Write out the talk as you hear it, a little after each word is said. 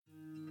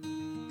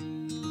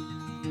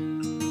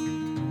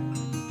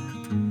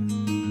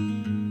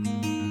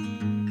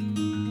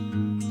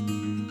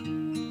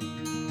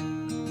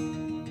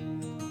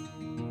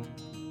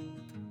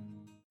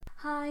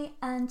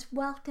and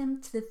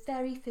welcome to the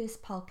very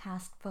first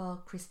podcast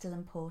for Crystal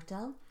and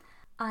Portal.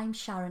 I'm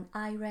Sharon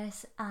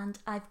Iris and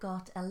I've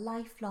got a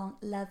lifelong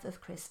love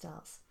of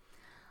crystals.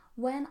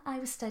 When I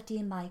was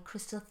studying my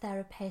crystal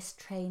therapist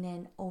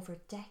training over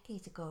a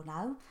decade ago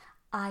now,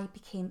 I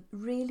became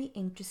really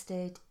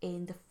interested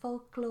in the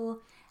folklore,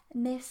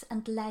 myths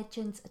and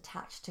legends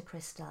attached to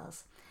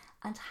crystals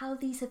and how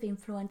these have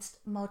influenced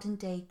modern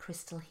day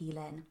crystal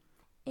healing.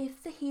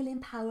 If the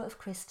healing power of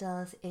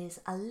crystals is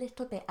a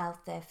little bit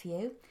out there for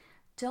you,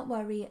 don't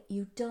worry,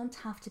 you don't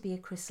have to be a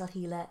crystal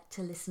healer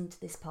to listen to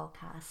this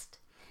podcast.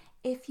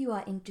 If you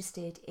are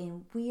interested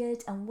in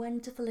weird and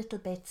wonderful little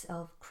bits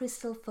of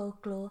crystal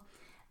folklore,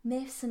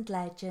 myths and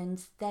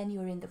legends, then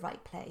you're in the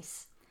right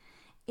place.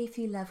 If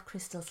you love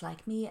crystals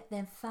like me,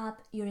 then fab,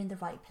 you're in the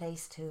right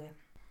place too.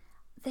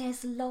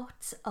 There's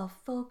lots of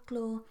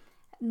folklore,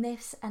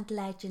 myths and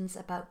legends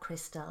about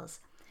crystals.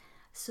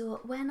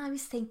 So when I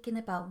was thinking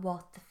about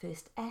what the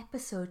first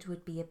episode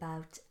would be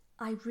about,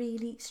 I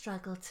really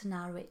struggled to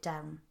narrow it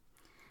down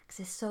because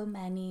there's so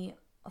many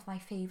of my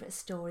favourite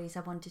stories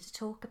I wanted to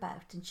talk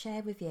about and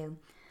share with you.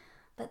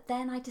 But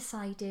then I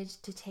decided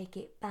to take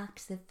it back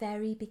to the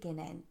very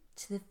beginning,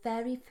 to the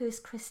very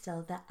first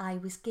crystal that I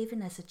was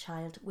given as a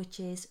child,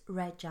 which is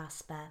red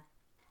jasper.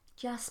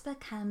 Jasper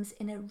comes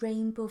in a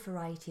rainbow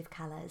variety of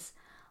colours,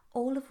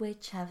 all of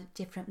which have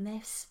different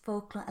myths,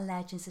 folklore and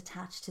legends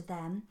attached to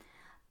them,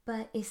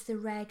 but it's the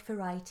red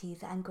variety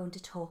that I'm going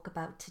to talk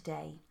about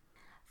today.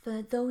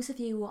 For those of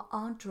you who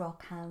aren't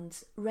rock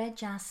hounds, red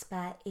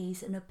jasper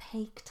is an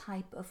opaque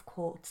type of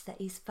quartz that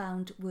is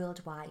found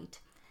worldwide,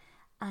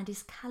 and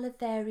its colour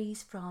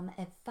varies from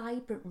a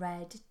vibrant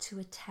red to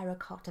a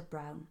terracotta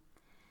brown.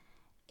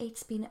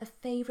 It's been a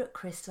favourite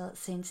crystal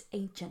since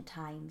ancient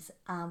times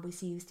and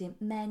was used in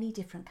many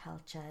different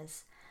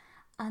cultures,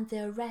 and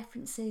there are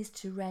references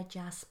to red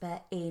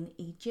jasper in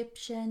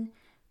Egyptian,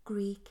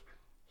 Greek,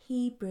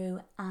 Hebrew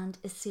and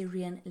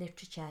Assyrian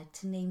literature,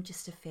 to name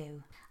just a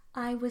few.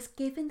 I was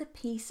given the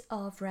piece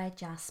of red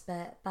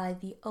jasper by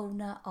the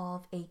owner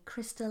of a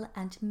crystal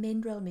and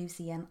mineral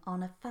museum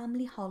on a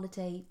family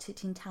holiday to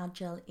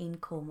Tintagel in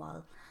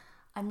Cornwall.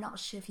 I'm not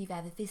sure if you've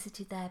ever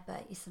visited there,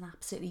 but it's an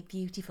absolutely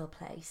beautiful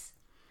place.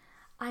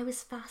 I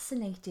was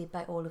fascinated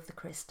by all of the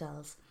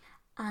crystals,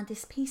 and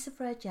this piece of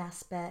red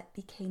jasper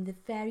became the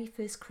very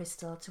first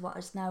crystal to what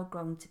has now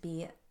grown to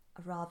be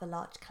a rather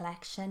large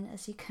collection,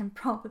 as you can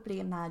probably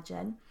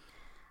imagine.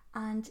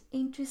 And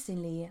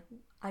interestingly,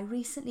 I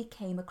recently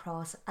came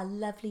across a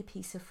lovely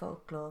piece of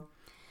folklore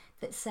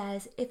that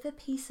says if a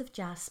piece of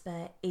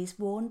jasper is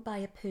worn by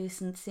a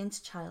person since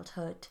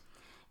childhood,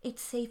 it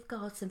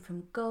safeguards them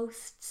from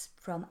ghosts,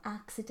 from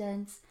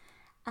accidents,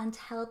 and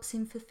helps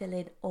in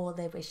fulfilling all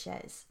their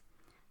wishes.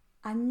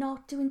 I'm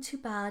not doing too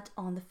bad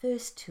on the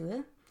first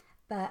tour,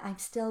 but I'm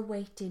still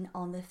waiting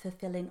on the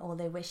fulfilling all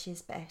their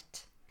wishes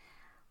bit.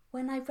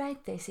 When I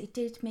read this, it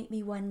did make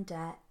me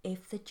wonder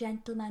if the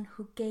gentleman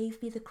who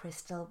gave me the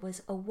crystal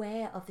was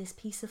aware of this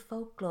piece of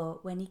folklore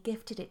when he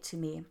gifted it to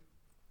me.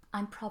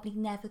 I'm probably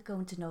never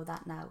going to know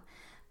that now,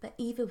 but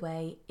either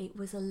way, it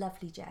was a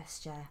lovely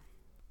gesture.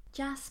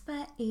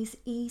 Jasper is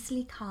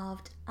easily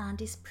carved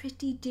and is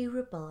pretty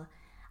durable,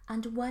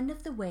 and one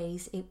of the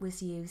ways it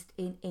was used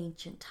in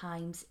ancient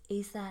times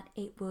is that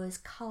it was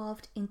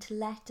carved into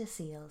letter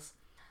seals.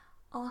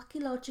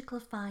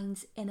 Archaeological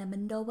finds in a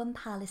Minoan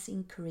palace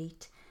in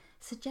Crete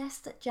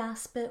suggest that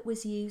jasper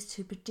was used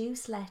to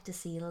produce letter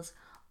seals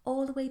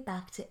all the way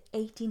back to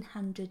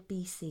 1800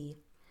 BC.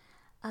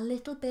 A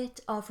little bit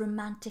of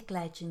romantic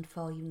legend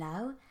for you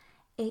now.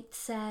 It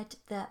said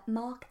that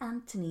Mark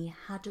Antony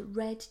had a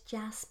red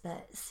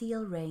jasper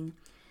seal ring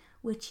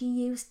which he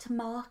used to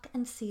mark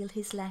and seal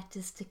his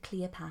letters to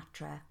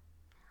Cleopatra.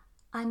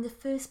 I'm the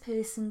first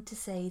person to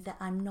say that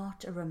I'm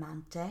not a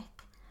romantic.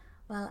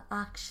 Well,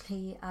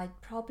 actually,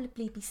 I'd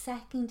probably be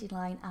second in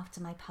line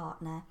after my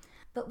partner.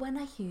 But when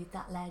I heard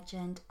that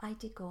legend, I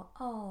did go,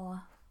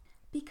 oh.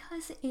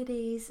 Because it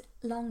is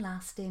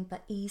long-lasting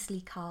but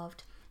easily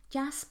carved,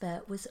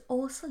 jasper was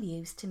also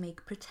used to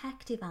make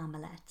protective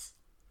amulets.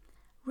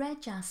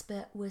 Red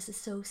jasper was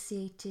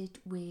associated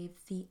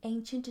with the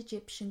ancient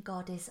Egyptian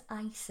goddess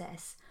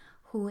Isis,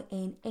 who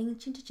in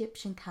ancient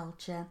Egyptian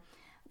culture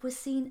was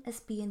seen as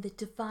being the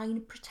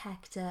divine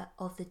protector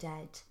of the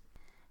dead.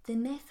 The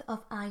myth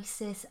of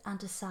Isis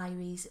and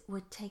Osiris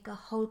would take a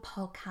whole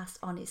podcast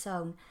on its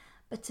own,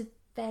 but to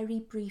very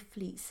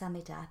briefly sum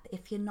it up,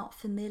 if you're not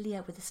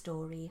familiar with the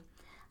story,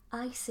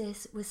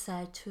 Isis was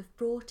said to have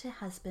brought her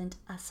husband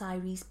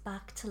Osiris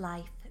back to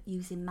life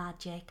using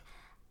magic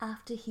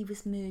after he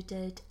was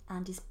murdered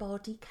and his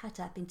body cut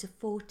up into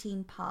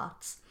 14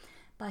 parts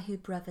by her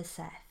brother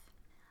Seth.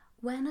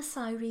 When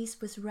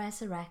Osiris was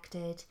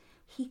resurrected,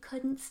 he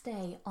couldn't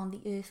stay on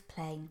the earth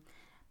plane,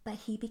 but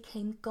he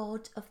became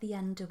god of the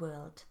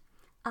underworld.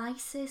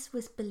 Isis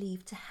was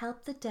believed to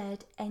help the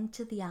dead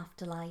enter the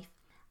afterlife,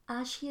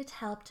 as she had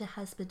helped her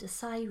husband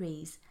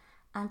Osiris,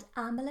 and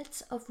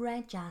amulets of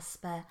red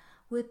jasper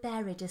were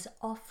buried as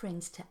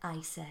offerings to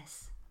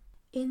Isis.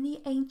 In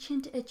the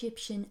ancient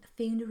Egyptian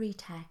funerary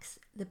text,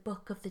 the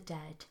Book of the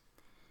Dead,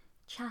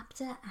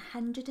 Chapter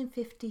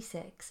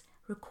 156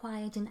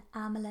 required an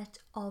amulet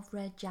of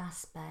red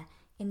jasper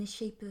in the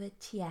shape of a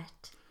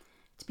tiet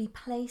to be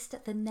placed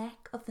at the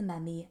neck of the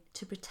mummy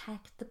to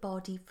protect the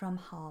body from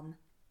harm.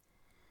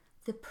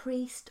 The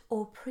priest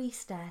or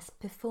priestess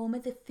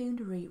performing the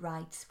funerary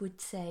rites would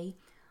say,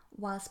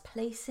 whilst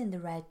placing the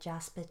red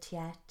jasper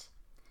tiet,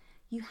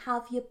 "You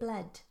have your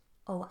blood,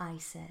 O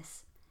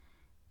Isis.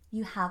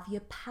 You have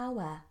your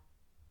power,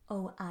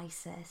 O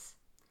Isis.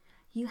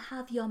 You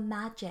have your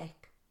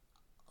magic,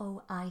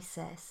 O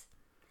Isis."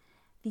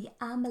 The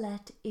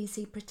amulet is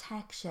a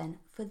protection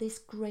for this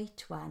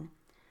great one,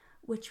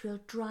 which will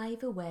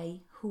drive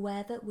away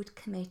whoever would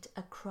commit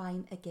a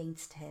crime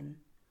against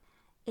him.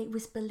 It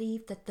was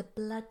believed that the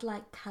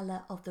blood-like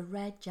colour of the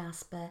red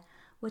jasper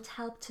would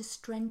help to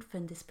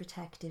strengthen this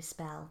protective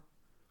spell.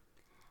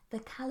 The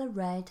colour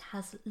red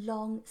has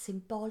long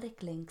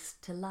symbolic links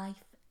to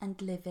life and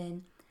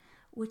living,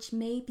 which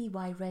may be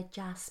why red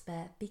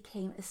jasper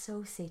became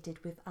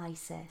associated with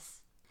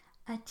Isis.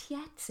 A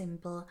tiet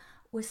symbol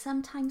was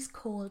sometimes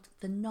called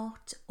the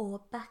knot or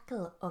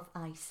buckle of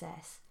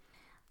Isis,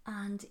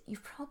 and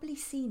you've probably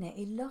seen it.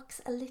 It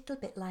looks a little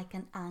bit like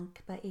an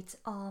ankh, but its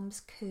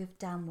arms curved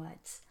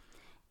downwards.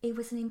 It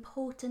was an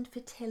important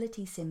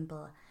fertility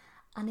symbol,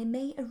 and it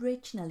may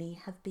originally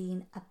have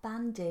been a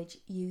bandage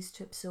used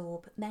to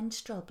absorb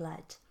menstrual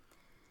blood.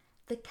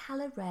 The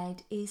colour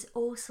red is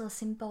also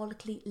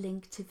symbolically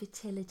linked to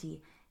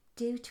fertility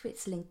due to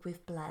its link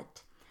with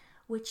blood,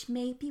 which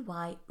may be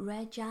why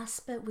red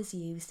jasper was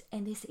used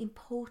in this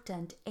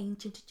important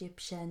ancient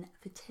Egyptian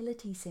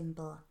fertility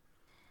symbol.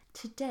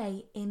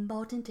 Today, in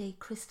modern day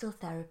crystal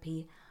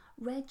therapy,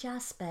 red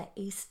jasper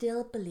is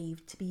still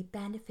believed to be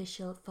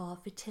beneficial for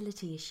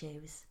fertility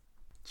issues.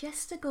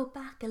 Just to go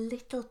back a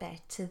little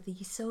bit to the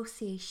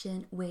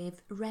association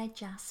with red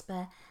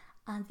jasper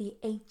and the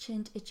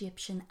ancient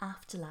Egyptian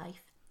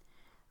afterlife,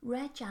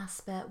 red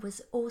jasper was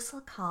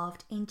also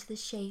carved into the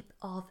shape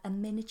of a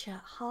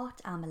miniature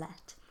heart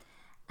amulet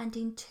and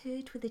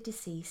interred with the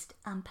deceased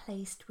and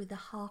placed with a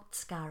heart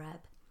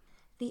scarab.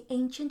 The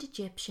ancient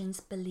Egyptians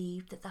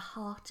believed that the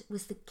heart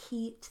was the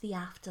key to the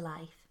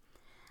afterlife,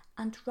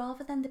 and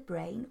rather than the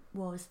brain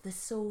was the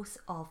source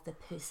of the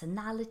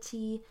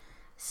personality,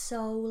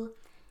 soul,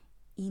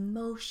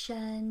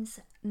 emotions,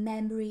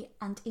 memory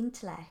and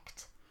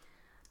intellect.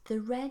 The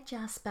red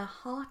jasper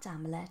heart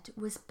amulet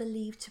was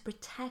believed to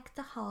protect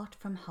the heart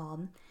from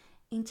harm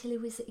until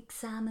it was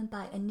examined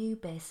by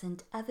Anubis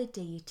and other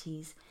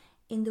deities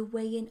in the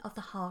weighing of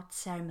the heart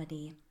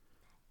ceremony.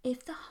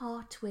 If the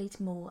heart weighed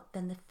more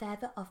than the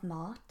feather of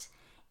Ma'at,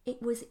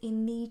 it was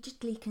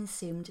immediately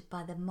consumed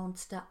by the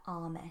monster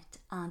Ammit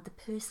and the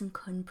person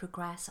couldn't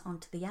progress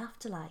onto the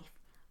afterlife.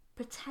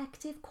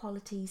 Protective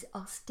qualities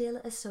are still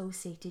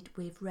associated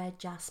with red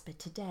jasper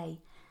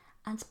today,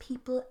 and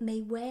people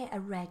may wear a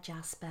red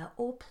jasper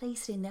or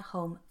place it in their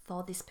home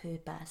for this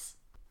purpose.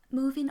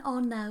 Moving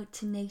on now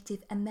to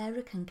Native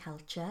American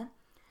culture,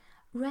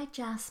 red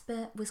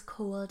jasper was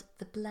called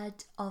the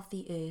blood of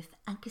the earth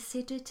and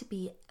considered to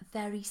be a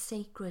very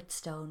sacred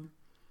stone.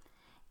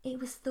 It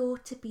was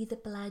thought to be the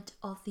blood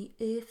of the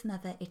Earth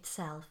Mother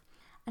itself,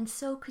 and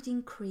so could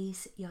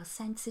increase your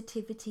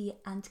sensitivity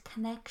and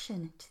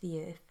connection to the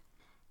earth.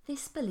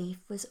 This belief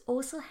was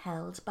also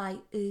held by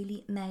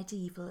early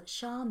medieval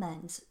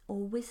shamans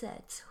or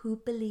wizards who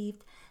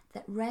believed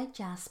that red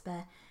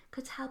jasper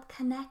could help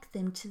connect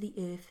them to the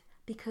earth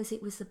because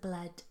it was the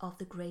blood of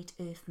the great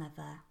Earth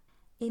Mother.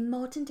 In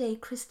modern day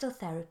crystal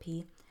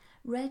therapy,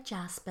 red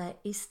jasper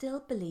is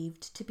still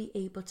believed to be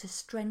able to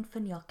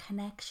strengthen your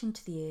connection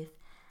to the earth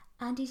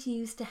and is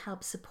used to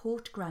help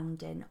support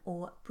grounding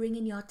or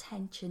bringing your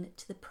attention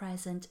to the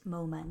present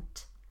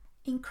moment.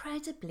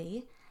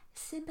 Incredibly,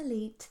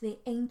 similarly to the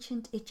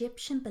ancient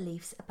Egyptian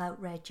beliefs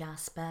about red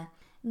jasper,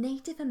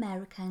 Native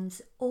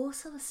Americans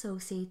also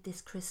associate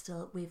this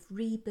crystal with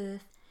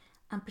rebirth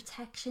and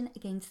protection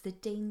against the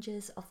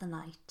dangers of the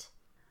night.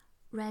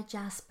 Red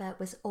jasper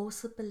was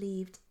also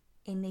believed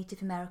in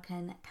Native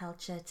American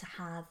culture to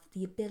have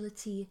the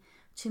ability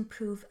to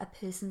improve a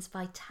person's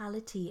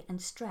vitality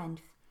and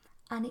strength,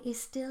 and it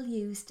is still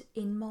used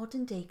in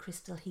modern day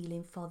crystal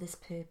healing for this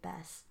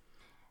purpose.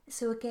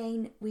 So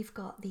again, we've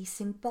got these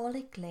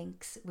symbolic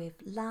links with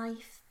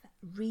life,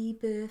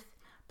 rebirth,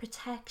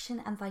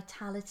 protection and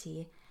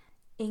vitality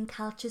in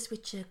cultures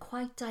which are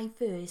quite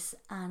diverse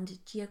and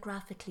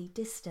geographically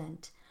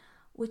distant,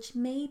 which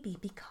may be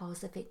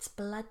because of its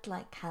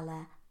blood-like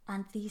colour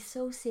and the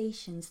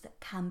associations that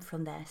come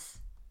from this.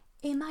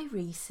 In my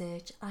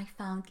research, I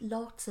found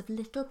lots of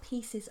little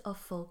pieces of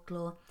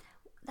folklore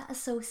that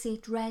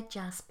associate red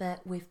jasper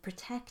with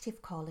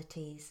protective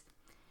qualities.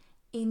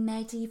 In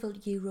medieval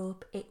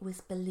Europe, it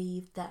was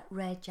believed that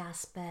red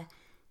jasper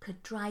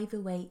could drive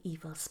away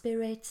evil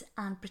spirits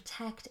and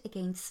protect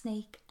against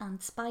snake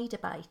and spider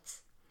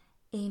bites.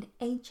 In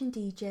ancient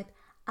Egypt,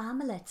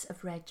 amulets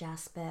of red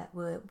jasper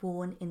were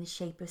worn in the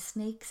shape of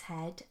snake's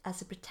head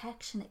as a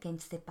protection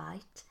against their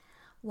bite,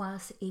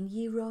 whilst in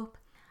Europe,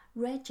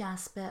 red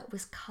jasper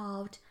was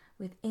carved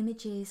with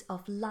images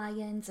of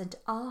lions and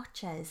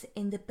archers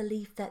in the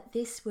belief that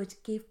this would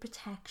give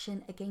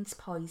protection against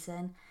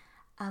poison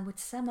and would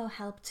somehow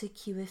help to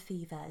cure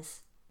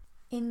fevers.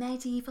 In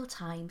medieval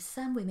times,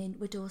 some women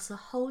would also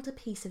hold a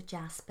piece of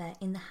jasper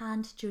in the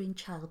hand during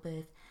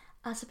childbirth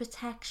as a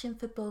protection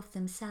for both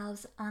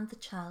themselves and the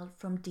child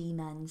from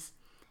demons.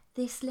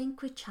 This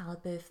link with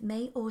childbirth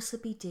may also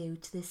be due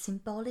to the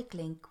symbolic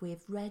link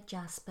with red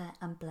jasper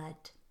and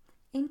blood.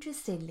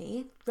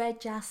 Interestingly,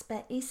 red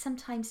jasper is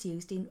sometimes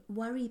used in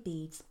worry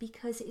beads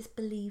because it is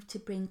believed to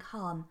bring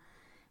calm,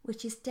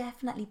 which is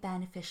definitely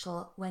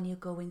beneficial when you're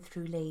going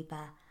through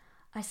labour.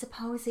 I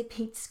suppose it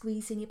beats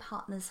squeezing your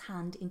partner's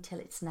hand until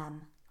it's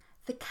numb.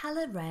 The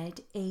colour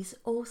red is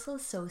also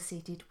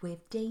associated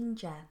with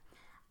danger,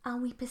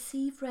 and we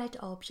perceive red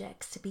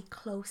objects to be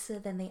closer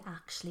than they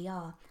actually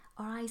are.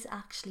 Our eyes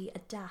actually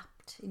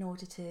adapt in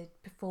order to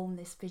perform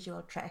this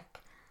visual trick,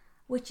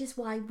 which is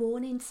why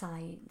warning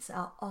signs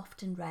are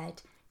often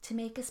red to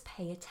make us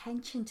pay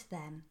attention to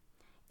them.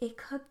 It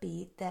could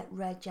be that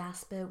red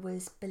jasper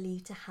was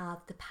believed to have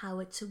the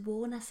power to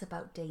warn us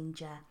about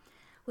danger,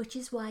 which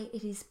is why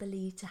it is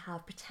believed to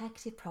have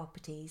protective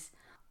properties.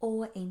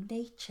 Or in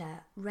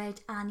nature, red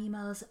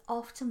animals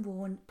often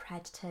warn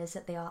predators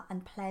that they are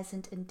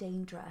unpleasant and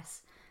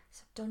dangerous.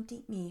 So don't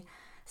eat me.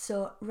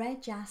 So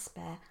red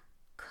jasper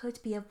could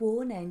be a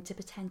warning to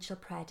potential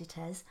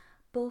predators,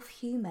 both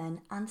human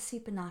and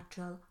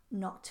supernatural,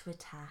 not to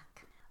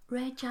attack.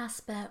 Red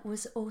jasper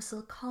was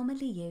also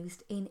commonly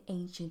used in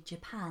ancient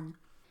Japan.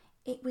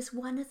 It was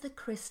one of the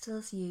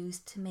crystals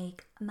used to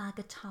make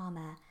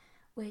magatama,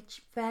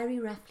 which very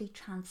roughly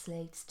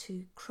translates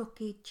to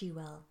crooked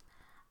jewel.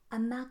 A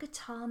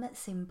magatama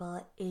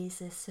symbol is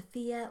a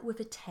sapphire with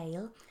a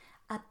tail,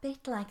 a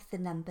bit like the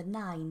number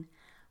 9,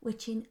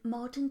 which in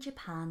modern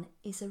Japan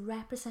is a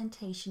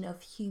representation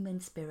of human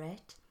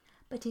spirit,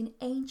 but in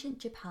ancient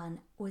Japan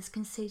was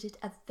considered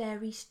a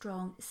very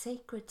strong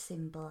sacred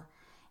symbol.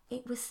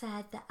 It was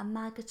said that a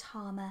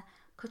magatama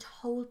could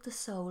hold the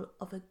soul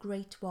of a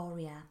great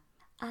warrior,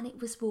 and it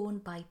was worn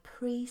by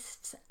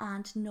priests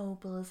and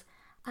nobles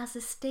as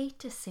a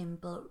status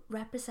symbol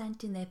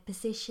representing their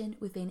position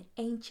within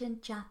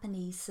ancient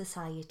Japanese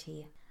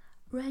society.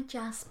 Red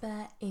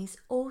jasper is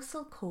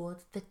also called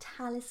the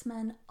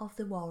talisman of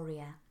the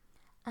warrior,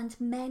 and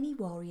many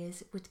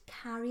warriors would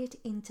carry it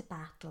into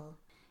battle,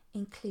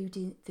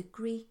 including the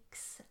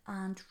Greeks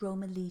and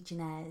Roman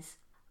legionnaires.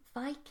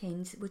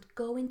 Vikings would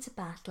go into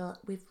battle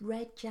with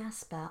red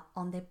jasper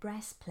on their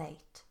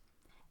breastplate.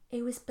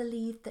 It was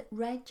believed that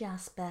red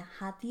jasper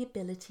had the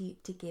ability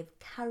to give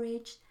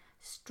courage,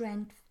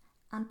 strength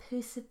and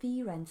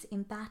perseverance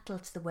in battle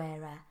to the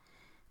wearer,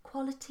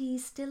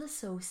 qualities still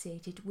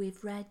associated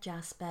with red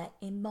jasper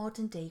in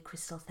modern day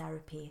crystal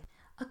therapy.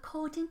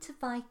 According to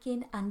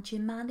Viking and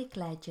Germanic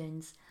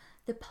legends,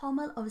 the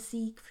pommel of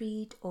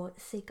Siegfried or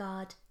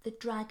Sigurd, the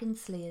dragon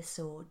slayer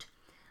sword,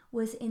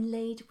 was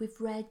inlaid with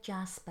red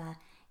jasper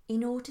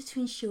in order to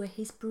ensure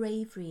his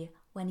bravery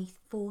when he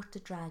fought the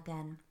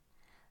dragon.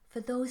 For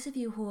those of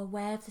you who are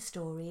aware of the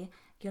story,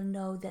 you'll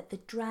know that the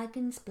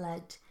dragon's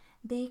blood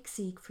makes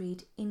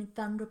Siegfried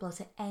invulnerable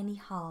to any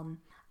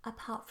harm,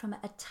 apart from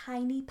a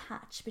tiny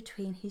patch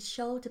between his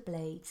shoulder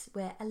blades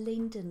where a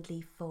linden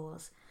leaf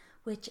falls,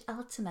 which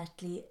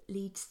ultimately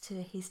leads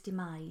to his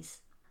demise.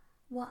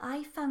 What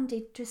I found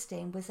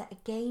interesting was that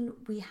again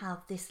we have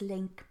this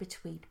link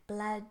between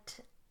blood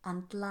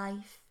and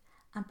life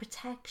and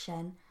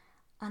protection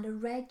and a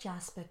red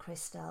jasper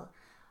crystal.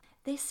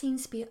 This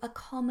seems to be a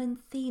common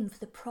theme for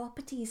the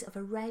properties of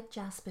a red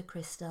jasper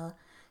crystal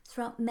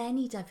throughout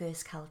many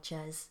diverse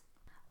cultures.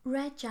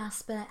 Red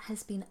jasper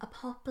has been a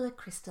popular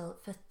crystal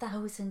for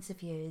thousands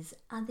of years,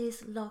 and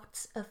there's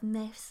lots of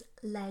myths,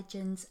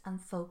 legends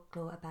and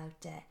folklore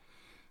about it.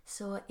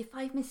 So if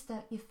I've missed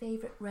out your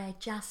favourite red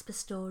jasper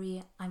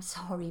story, I'm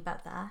sorry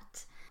about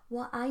that.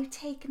 What I've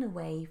taken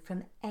away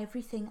from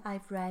everything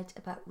I've read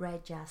about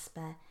red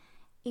jasper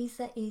is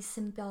that it is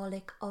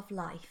symbolic of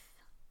life,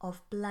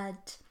 of blood,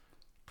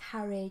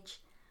 courage,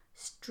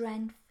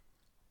 strength,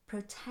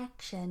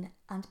 protection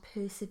and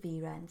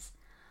perseverance,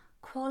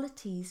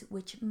 qualities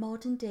which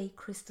modern day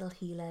crystal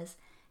healers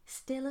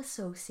still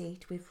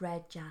associate with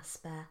red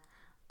jasper,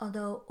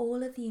 although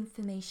all of the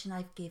information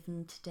I've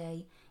given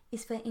today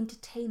is for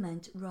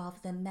entertainment rather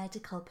than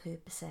medical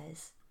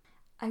purposes.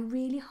 I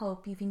really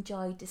hope you've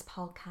enjoyed this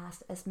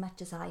podcast as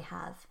much as I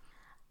have.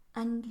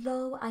 And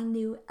though I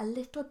knew a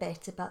little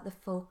bit about the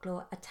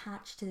folklore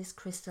attached to this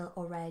crystal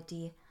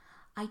already,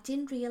 I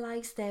didn't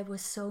realise there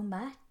was so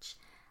much,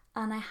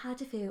 and I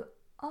had a few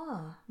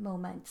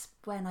moments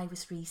when I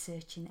was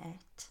researching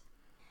it.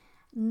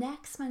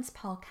 Next month's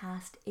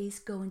podcast is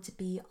going to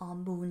be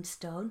on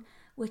Moonstone,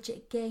 which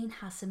again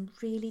has some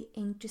really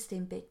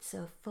interesting bits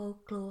of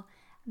folklore,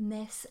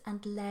 myths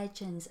and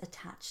legends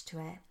attached to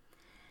it.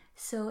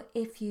 So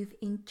if you've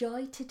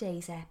enjoyed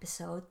today's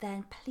episode,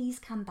 then please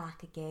come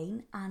back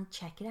again and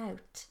check it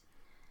out.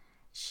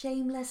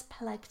 Shameless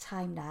plug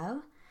time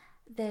now.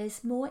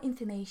 There's more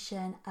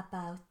information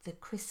about the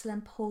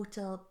Crystalline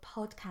Portal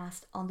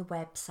podcast on the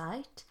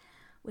website,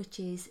 which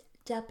is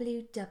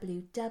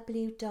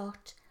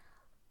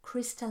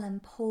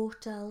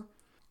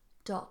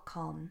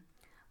www.crystallandportal.com,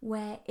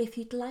 where if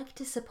you'd like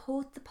to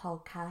support the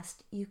podcast,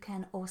 you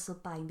can also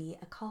buy me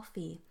a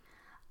coffee.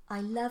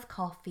 I love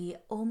coffee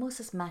almost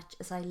as much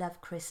as I love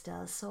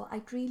crystals, so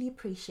I'd really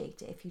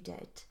appreciate it if you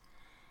did.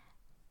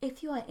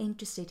 If you are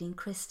interested in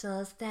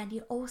crystals, then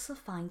you'll also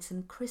find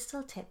some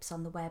crystal tips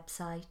on the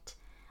website,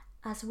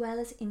 as well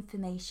as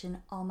information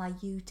on my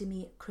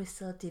Udemy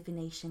Crystal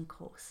Divination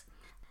course.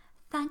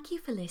 Thank you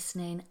for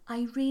listening.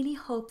 I really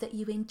hope that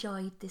you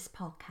enjoyed this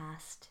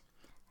podcast.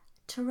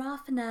 Ta-ra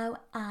for now,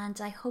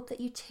 and I hope that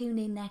you tune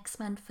in next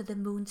month for the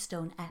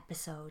Moonstone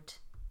episode.